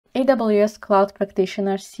AWS Cloud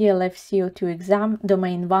Practitioner CLF-C02 exam,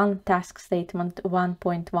 domain 1, task statement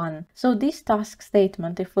 1.1. So this task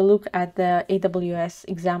statement, if we look at the AWS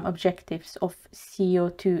exam objectives of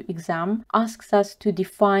CO2 exam, asks us to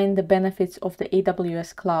define the benefits of the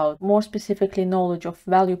AWS Cloud, more specifically knowledge of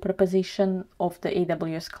value proposition of the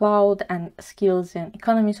AWS Cloud and skills in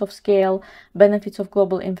economies of scale, benefits of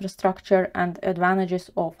global infrastructure and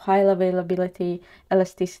advantages of high availability,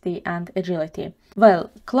 elasticity and agility.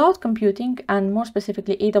 Well, cloud computing, and more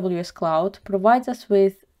specifically AWS Cloud, provides us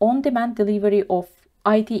with on-demand delivery of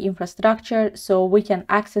IT infrastructure, so we can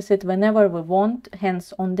access it whenever we want,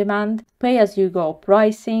 hence on-demand, pay-as-you-go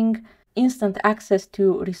pricing, instant access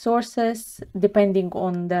to resources depending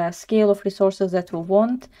on the scale of resources that we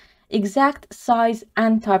want, exact size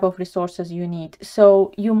and type of resources you need.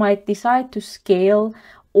 So you might decide to scale,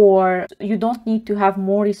 or you don't need to have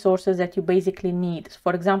more resources that you basically need.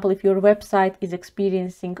 For example, if your website is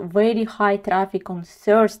experiencing very high traffic on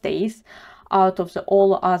Thursdays out of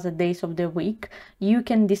all other days of the week, you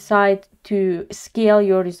can decide to scale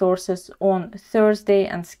your resources on Thursday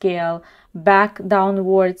and scale back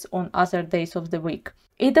downwards on other days of the week.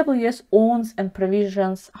 AWS owns and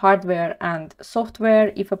provisions hardware and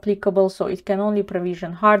software if applicable, so it can only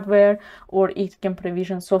provision hardware or it can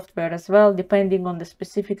provision software as well, depending on the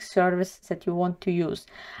specific service that you want to use.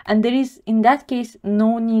 And there is, in that case,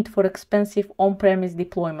 no need for expensive on-premise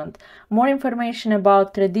deployment. More information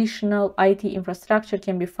about traditional IT infrastructure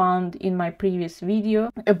can be found in my previous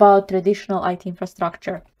video about traditional IT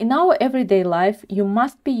infrastructure. In our everyday life, you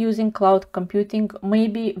must be using cloud computing,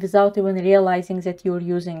 maybe without even realizing that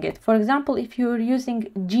you're using it. For example, if you're using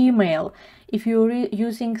Gmail, if you're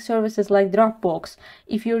using services like Dropbox,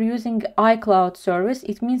 if you're using iCloud service,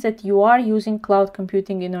 it means that you are using cloud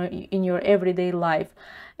computing in your everyday life.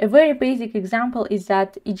 A very basic example is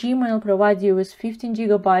that Gmail provides you with 15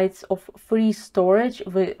 gigabytes of free storage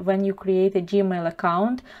when you create a Gmail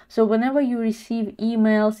account. So whenever you receive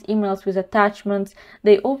emails with attachments,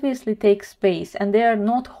 they obviously take space and they are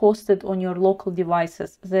not hosted on your local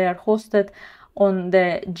devices. They are hosted on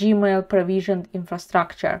the Gmail provisioned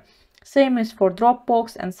infrastructure. Same is for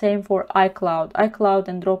Dropbox and same for iCloud. iCloud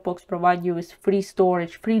and Dropbox provide you with free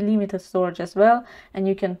storage, free limited storage as well, and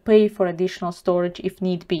you can pay for additional storage if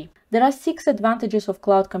need be. There are 6 advantages of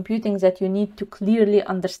cloud computing that you need to clearly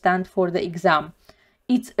understand for the exam.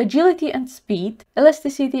 It's agility and speed,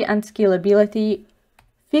 elasticity and scalability,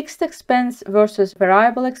 fixed expense versus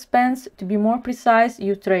variable expense. To be more precise,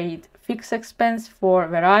 you trade fixed expense for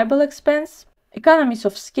variable expense, economies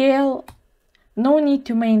of scale, no need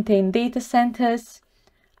to maintain data centers,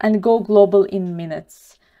 and go global in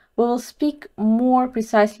minutes. We will speak more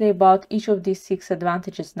precisely about each of these 6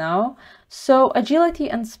 advantages now. So agility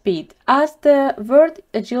and speed. As the word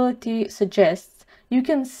agility suggests, you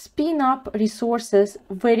can spin up resources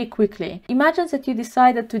very quickly. Imagine that you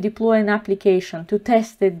decided to deploy an application, to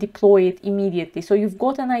test it, deploy it immediately. So you've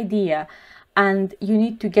got an idea and you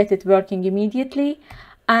need to get it working immediately.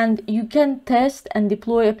 And you can test and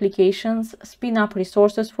deploy applications, spin up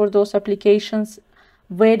resources for those applications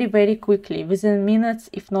very, very quickly, within minutes,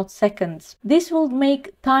 if not seconds. This will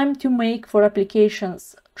make time to make for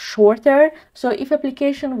applications shorter. So if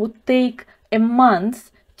application would take a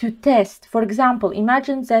month to test, for example,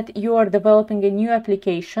 imagine that you are developing a new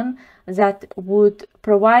application that would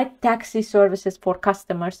provide taxi services for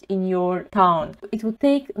customers in your town. It would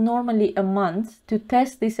take normally a month to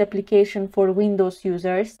test this application for Windows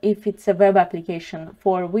users, if it's a web application,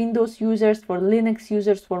 for Windows users, for Linux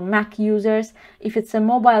users, for Mac users. If it's a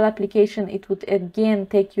mobile application, it would again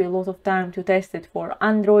take you a lot of time to test it for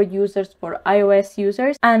Android users, for iOS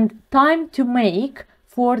users, and time to make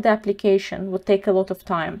for the application would take a lot of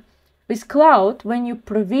time. With cloud, when you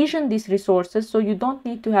provision these resources, so you don't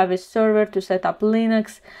need to have a server to set up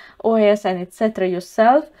Linux, OS and etc.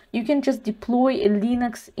 yourself, you can just deploy a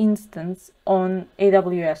Linux instance on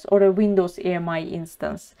AWS or a Windows AMI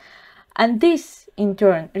instance. And this in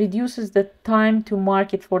turn reduces the time to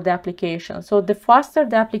market for the application. So the faster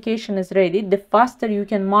the application is ready, the faster you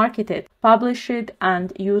can market it, publish it,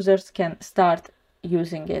 and users can start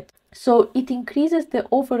using it. So it increases the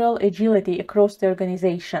overall agility across the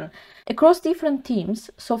organization. Across different teams,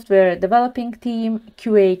 software developing team,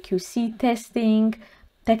 QA, QC testing,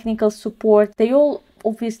 technical support, they all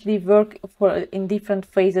obviously work in different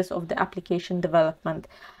phases of the application development.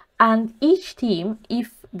 And each team,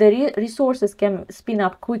 if the resources can spin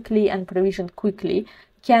up quickly and provision quickly,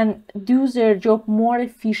 can do their job more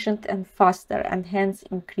efficient and faster, and hence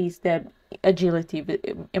increase their agility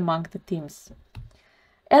among the teams.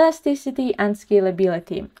 Elasticity and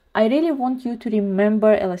scalability. I really want you to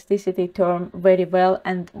remember elasticity term very well,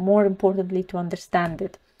 and more importantly to understand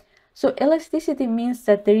it. So elasticity means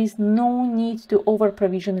that there is no need to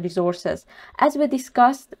over-provision resources. As we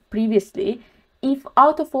discussed previously, if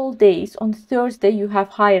out of all days on Thursday you have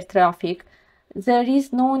higher traffic, there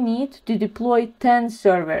is no need to deploy 10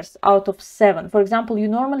 servers out of 7. For example, you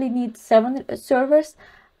normally need 7 servers,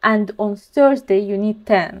 and on Thursday you need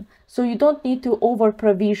 10. So you don't need to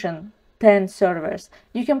over-provision 10 servers.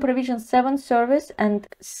 You can provision 7 servers and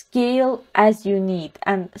scale as you need,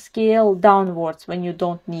 and scale downwards when you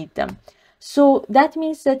don't need them. So that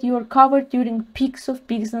means that you are covered during peaks of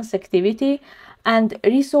business activity, and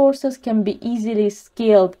resources can be easily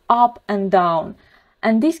scaled up and down.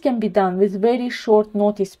 And this can be done with very short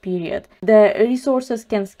notice period. The resources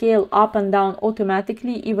can scale up and down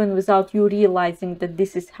automatically, even without you realizing that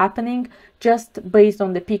this is happening, just based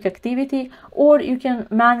on the peak activity, or you can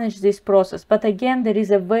manage this process. But again, there is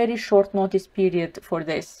a very short notice period for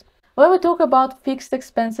this. When we talk about fixed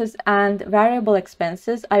expenses and variable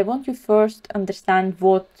expenses, I want you first to understand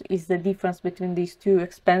what is the difference between these two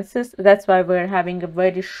expenses. That's why we're having a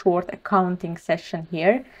very short accounting session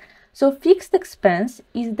here. So fixed expense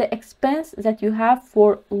is the expense that you have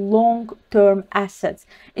for long-term assets.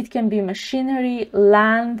 It can be machinery,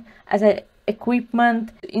 land, as a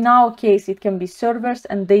equipment. In our case, it can be servers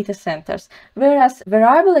and data centers. Whereas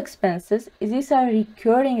variable expenses, these are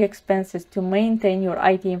recurring expenses to maintain your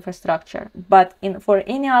IT infrastructure. But for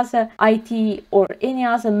any other IT or any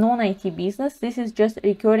other non-IT business, this is just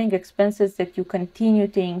recurring expenses that you continue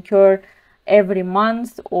to incur every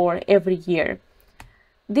month or every year.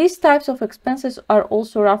 These types of expenses are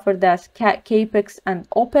also referred as CAPEX and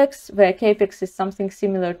OPEX, where CAPEX is something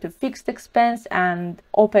similar to fixed expense and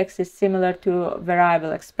OPEX is similar to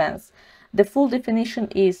variable expense. The full definition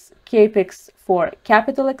is CAPEX for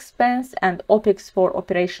capital expense and OPEX for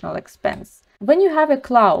operational expense. When you have a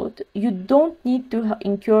cloud, you don't need to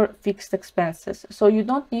incur fixed expenses, so you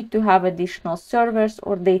don't need to have additional servers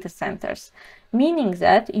or data centers, meaning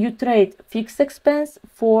that you trade fixed expense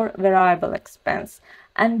for variable expense.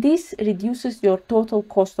 And this reduces your total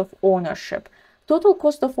cost of ownership. Total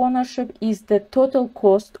cost of ownership is the total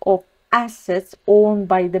cost of assets owned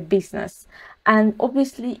by the business. And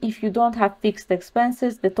obviously, if you don't have fixed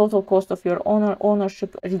expenses, the total cost of your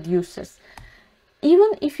ownership reduces. Even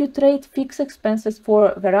if you trade fixed expenses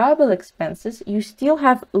for variable expenses, you still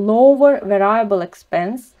have lower variable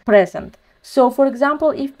expense present. So for example,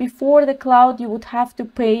 if before the cloud you would have to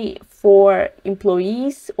pay for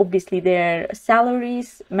employees, obviously their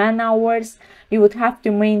salaries, man hours, you would have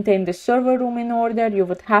to maintain the server room in order, you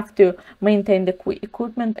would have to maintain the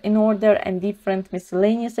equipment in order, and different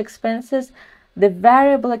miscellaneous expenses. The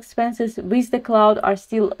variable expenses with the cloud are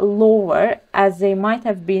still lower as they might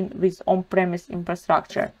have been with on-premise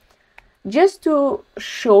infrastructure. Just to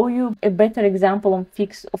show you a better example of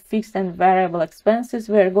fixed and variable expenses,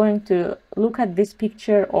 we're going to look at this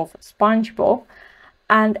picture of SpongeBob.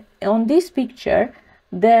 And on this picture,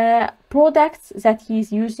 the products that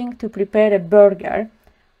he's using to prepare a burger,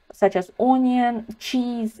 such as onion,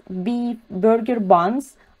 cheese, beef, burger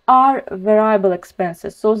buns, are variable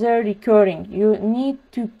expenses, so they're recurring. You need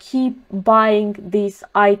to keep buying these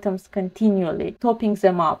items continually, topping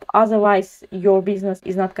them up, otherwise your business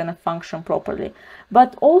is not going to function properly.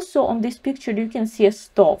 But also on this picture you can see a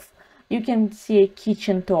stove, you can see a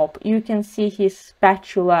kitchen top, you can see his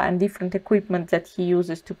spatula and different equipment that he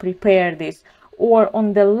uses to prepare this. Or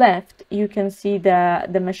on the left you can see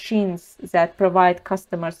the machines that provide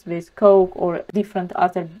customers with Coke or different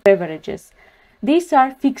other beverages. These are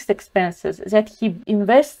fixed expenses that he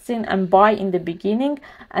invests in and buy in the beginning,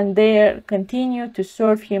 and they continue to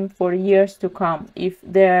serve him for years to come if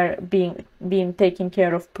they're being taken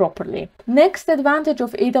care of properly. Next advantage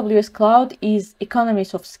of AWS Cloud is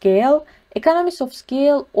economies of scale. Economies of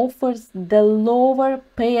scale offers the lower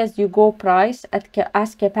pay-as-you-go price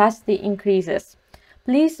as capacity increases.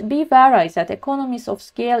 Please be aware that economies of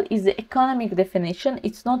scale is the economic definition,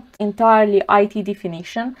 it's not entirely IT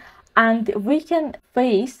definition. And we can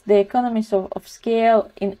face the economies of scale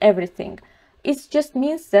in everything. It just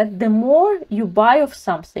means that the more you buy of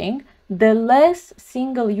something, the less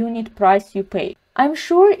single unit price you pay. I'm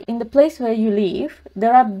sure in the place where you live,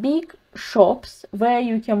 there are big shops where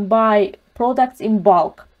you can buy products in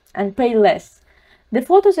bulk and pay less. The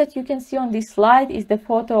photos that you can see on this slide is the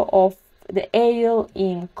photo of the aisle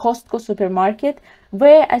in Costco supermarket,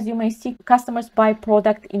 where, as you may see, customers buy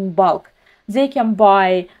product in bulk. They can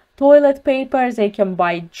buy toilet paper, they can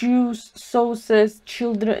buy juice, sauces,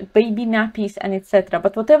 children, baby nappies, and etc.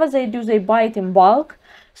 But whatever they do, they buy it in bulk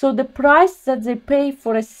So the price that they pay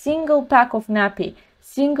for a single pack of nappy,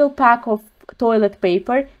 single pack of toilet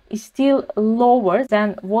paper is still lower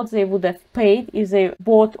than what they would have paid if they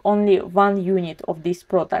bought only one unit of this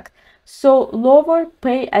product. So lower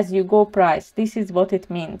pay as you go price, this is what it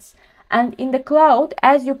means. And in the cloud,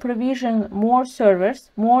 as you provision more servers,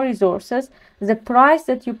 more resources, the price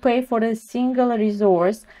that you pay for a single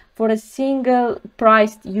resource, for a single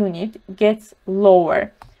priced unit gets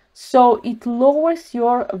lower. So it lowers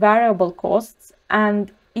your variable costs,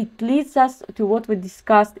 and it leads us to what we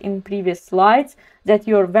discussed in previous slides, that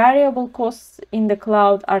your variable costs in the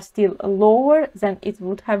cloud are still lower than it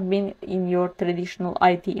would have been in your traditional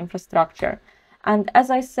IT infrastructure. And as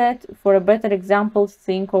I said, for a better example,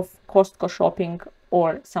 think of Costco shopping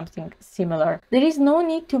or something similar. There is no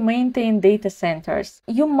need to maintain data centers.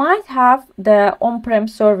 You might have the on-prem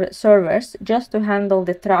servers just to handle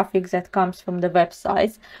the traffic that comes from the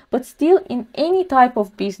websites, but still in any type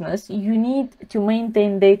of business, you need to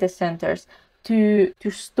maintain data centers to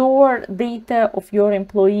store data of your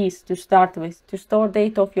employees to start with, to store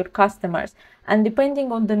data of your customers, and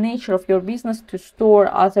depending on the nature of your business, to store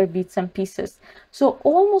other bits and pieces. So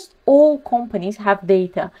almost all companies have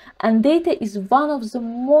data, and data is one of the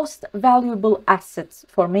most valuable assets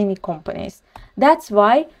for many companies. That's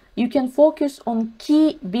why you can focus on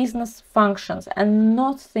key business functions and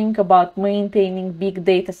not think about maintaining big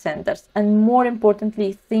data centers, and more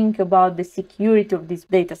importantly, think about the security of these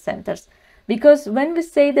data centers. Because when we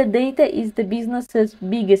say that data is the business's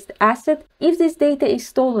biggest asset, if this data is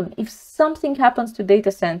stolen, if something happens to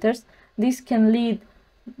data centers, this can lead,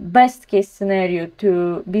 best case scenario,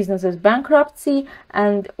 to business's bankruptcy,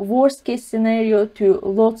 and worst case scenario to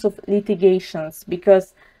lots of litigations,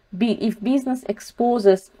 because if business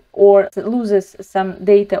exposes or loses some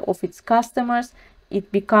data of its customers,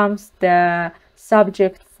 it becomes the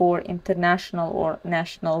subject for international or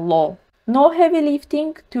national law. No heavy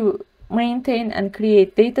lifting to maintain and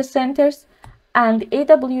create data centers, and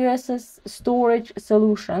AWS's storage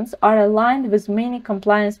solutions are aligned with many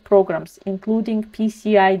compliance programs, including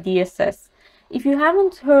PCI DSS. If you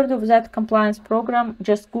haven't heard of that compliance program,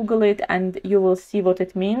 just Google it and you will see what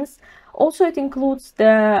it means. Also, it includes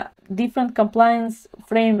the different compliance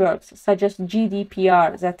frameworks, such as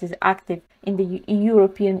GDPR, that is active in the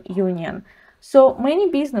European Union. So many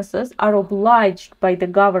businesses are obliged by the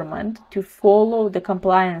government to follow the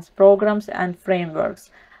compliance programs and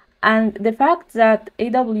frameworks. And the fact that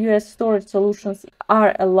AWS storage solutions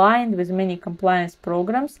are aligned with many compliance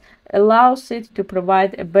programs allows it to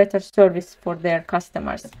provide a better service for their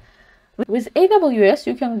customers. With AWS,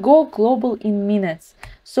 you can go global in minutes.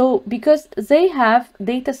 So because they have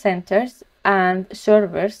data centers and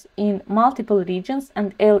servers in multiple regions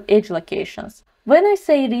and edge locations. When I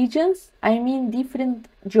say regions, I mean different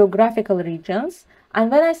geographical regions. And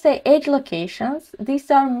when I say edge locations, these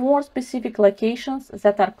are more specific locations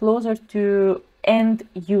that are closer to end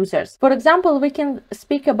users. For example, we can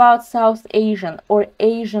speak about South Asian or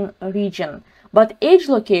Asian region, but edge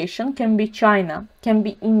location can be China, can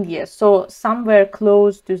be India, so somewhere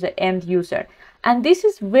close to the end user. And this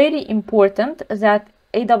is very important, that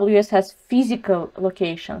AWS has physical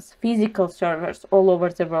locations, physical servers all over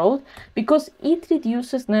the world, because it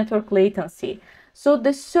reduces network latency. So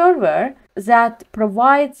the server that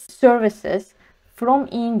provides services from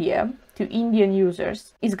India to Indian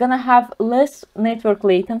users is gonna have less network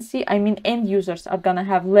latency. I mean, end users are gonna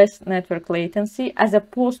have less network latency, as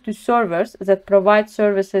opposed to servers that provide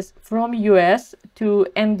services from US to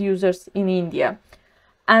end users in India.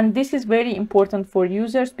 And this is very important for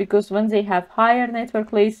users, because when they have higher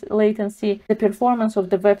network latency, the performance of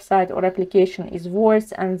the website or application is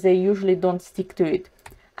worse, and they usually don't stick to it.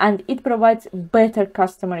 And it provides better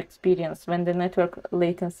customer experience when the network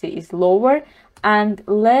latency is lower, and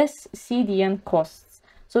less CDN costs.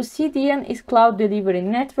 So CDN is Cloud Delivery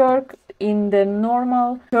Network. In the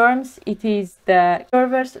normal terms, it is the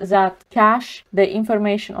servers that cache the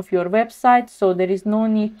information of your website, so there is no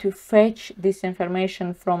need to fetch this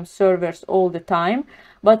information from servers all the time.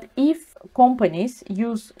 But if companies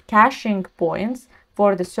use caching points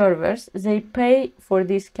for the servers, they pay for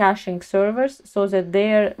these caching servers so that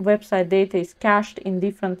their website data is cached in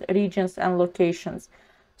different regions and locations.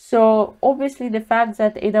 So obviously the fact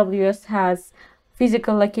that AWS has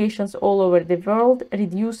physical locations all over the world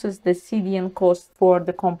reduces the CDN cost for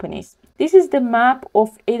the companies. This is the map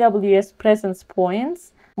of AWS Presence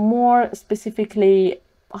Points. More specifically,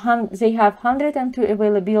 they have 102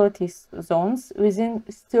 availability zones within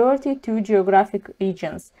 32 geographic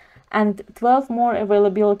regions. and 12 more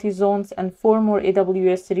availability zones and 4 more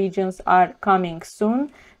AWS regions are coming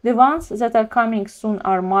soon. The ones that are coming soon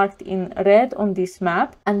are marked in red on this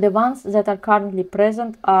map, and the ones that are currently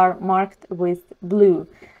present are marked with blue.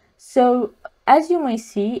 So as you may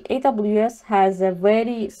see, AWS has a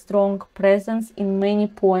very strong presence in many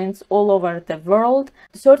points all over the world.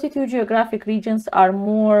 32 geographic regions are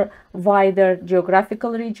more wider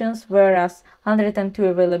geographical regions, whereas 102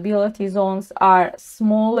 availability zones are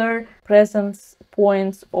smaller presence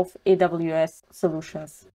points of AWS solutions.